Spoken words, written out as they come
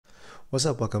What's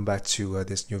up? Welcome back to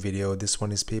this new video. This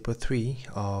one is paper 3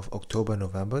 of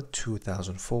October-November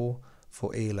 2004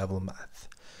 for A-level math.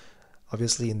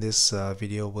 Obviously in this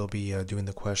video we'll be doing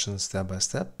the questions step by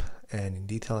step, and in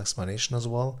detail explanation as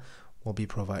well will be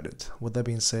provided. With that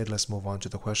being said, let's move on to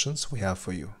the questions we have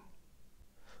for you.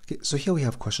 Okay, so here we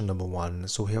have question number 1.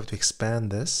 So we have to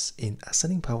expand this in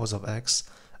ascending powers of x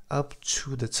up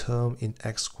to the term in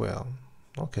x squared.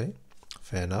 Okay,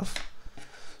 fair enough.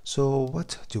 So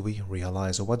what do we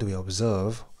realize, or what do we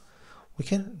observe? We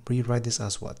can rewrite this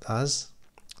as what? As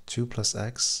 2 plus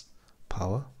x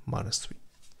power minus 3.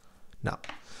 Now,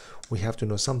 we have to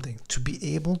know something. To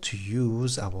be able to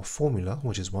use our formula,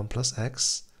 which is 1 plus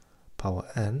x power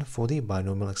n for the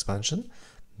binomial expansion,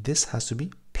 this has to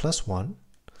be plus 1,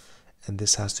 and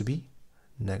this has to be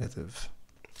negative.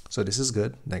 So this is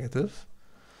good, negative,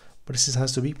 but this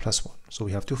has to be plus 1. So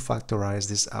we have to factorize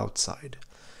this outside.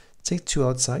 Take 2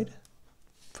 outside.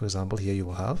 For example, here you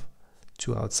will have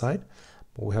 2 outside,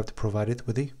 but we have to provide it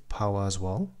with the power as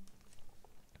well.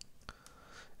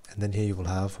 And then here you will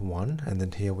have 1, and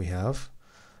then here we have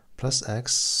plus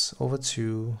x over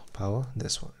 2 power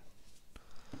this one.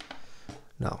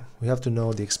 Now, we have to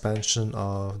know the expansion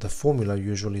of the formula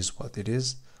usually is what? It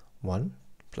is 1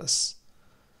 plus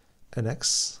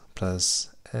nx plus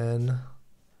n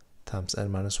times n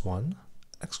minus 1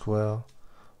 x squared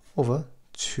over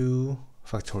 2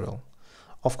 factorial.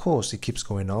 Of course it keeps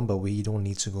going on, but we don't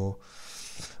need to go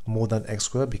more than x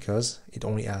squared because it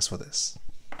only asks for this.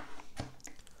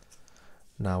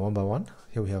 Now one by one,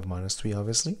 here we have minus 3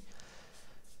 obviously.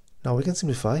 Now we can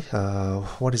simplify.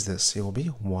 What is this? It will be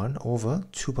 1 over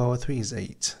 2 power 3 is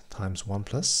 8 times 1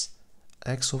 plus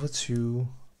x over 2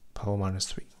 power minus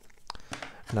 3.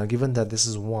 Now given that this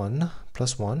is 1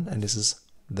 plus 1 and this is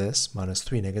this minus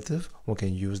 3 negative, we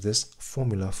can use this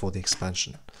formula for the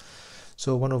expansion.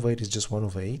 So 1 over 8 is just 1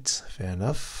 over 8, fair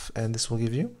enough, and this will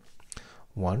give you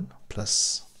 1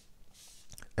 plus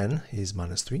n is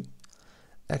minus 3,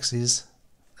 x is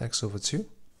x over 2,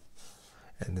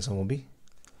 and this one will be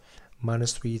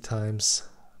minus 3 times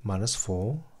minus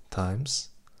 4 times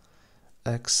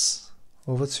x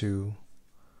over 2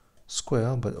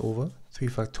 square, but over 3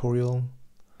 factorial.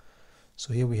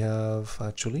 So here we have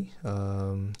actually 2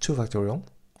 factorial,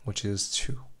 which is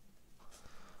 2,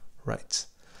 right?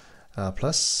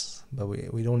 Plus, but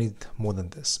we don't need more than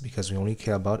this because we only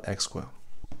care about x squared.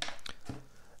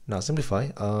 Now simplify.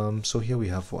 So here we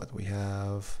have what? We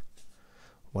have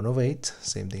 1 over 8,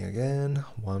 same thing again,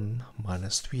 1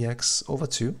 minus 3x over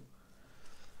 2.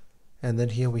 And then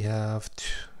here we have 2,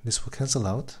 this will cancel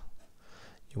out.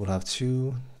 You will have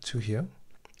 2 here.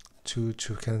 2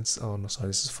 cancel, oh no, sorry,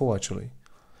 this is 4 actually.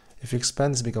 If you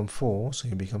expand this become 4, so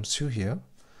it becomes 2 here.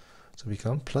 So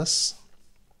become plus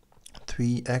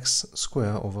 3x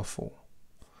squared over 4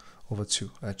 over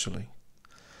 2 actually.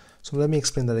 So let me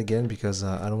explain that again because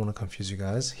I don't want to confuse you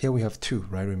guys. Here we have 2,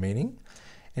 right, remaining.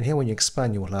 And here when you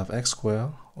expand, you will have x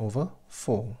squared over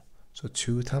 4. So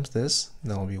 2 times this,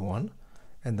 that will be 1,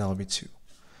 and that will be 2.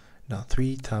 Now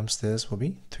 3 times this will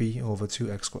be 3 over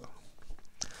 2x squared.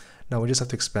 Now we just have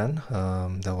to expand.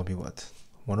 That will be what?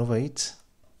 1 over 8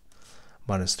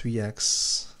 minus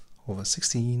 3x over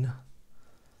 16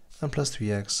 and plus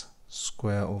 3x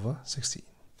square over 16.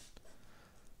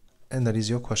 And that is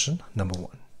your question number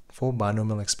 1 for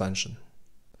binomial expansion.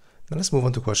 Now let's move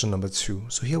on to question number 2.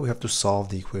 So here we have to solve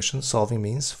the equation. Solving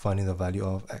means finding the value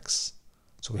of x.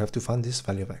 So we have to find this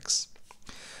value of x.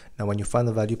 Now when you find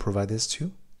the value, provide this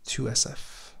to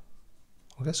 2SF.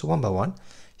 Okay, so one by one.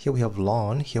 Here we have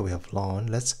ln, here we have ln.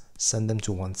 Let's send them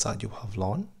to one side. You have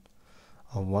ln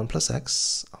of 1 plus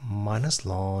x minus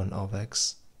ln of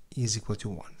x is equal to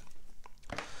 1.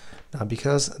 Now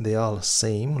because they are the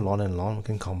same, ln and ln, we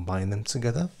can combine them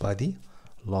together by the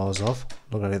laws of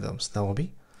logarithms. That will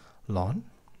be ln,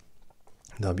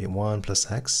 that will be 1 plus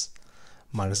x,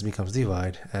 minus becomes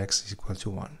divide, x is equal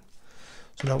to 1.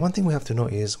 So now one thing we have to know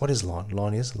is, what is ln?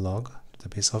 Ln is log to the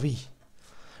base of e.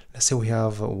 Let's say we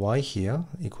have y here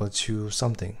equal to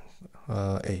something,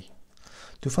 a.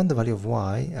 To find the value of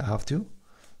y, I have to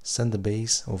send the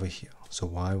base over here. So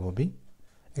y will be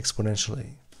exponential a.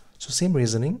 So same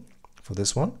reasoning for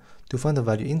this one. To find the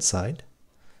value inside,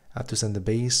 I have to send the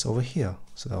base over here.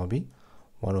 So that will be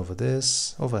 1 over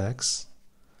this over x.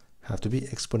 Have to be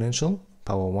exponential.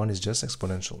 Power 1 is just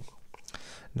exponential.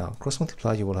 Now cross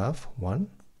multiply, you will have 1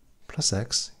 plus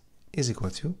x is equal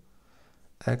to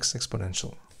x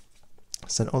exponential.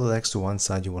 Send all the x to one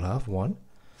side, you will have 1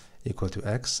 equal to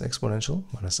x exponential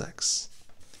minus x.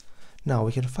 Now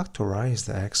we can factorize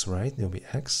the x, right? There will be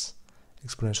x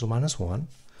exponential minus 1.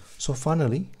 So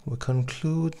finally, we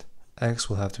conclude x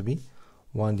will have to be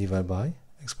 1 divided by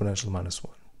exponential minus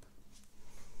 1.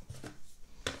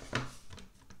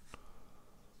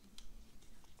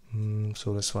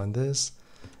 So let's find this.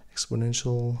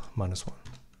 Exponential minus 1.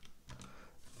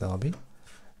 That'll be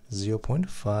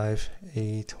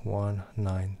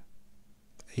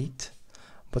 0.58198.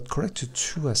 But correct to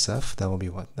 2SF, that will be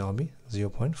what? That will be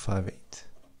 0.58.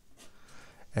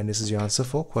 And this is your answer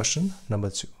for question number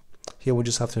 2. Here we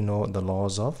just have to know the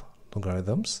laws of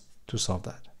logarithms to solve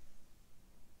that.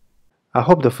 I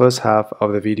hope the first half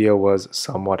of the video was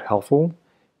somewhat helpful.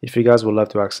 If you guys would love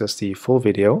to access the full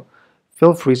video,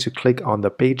 feel free to click on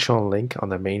the Patreon link on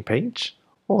the main page,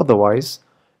 or otherwise,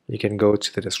 you can go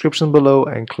to the description below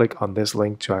and click on this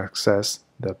link to access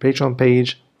the Patreon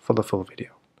page for the full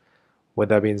video. With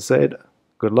that being said,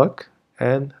 good luck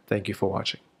and thank you for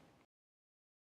watching.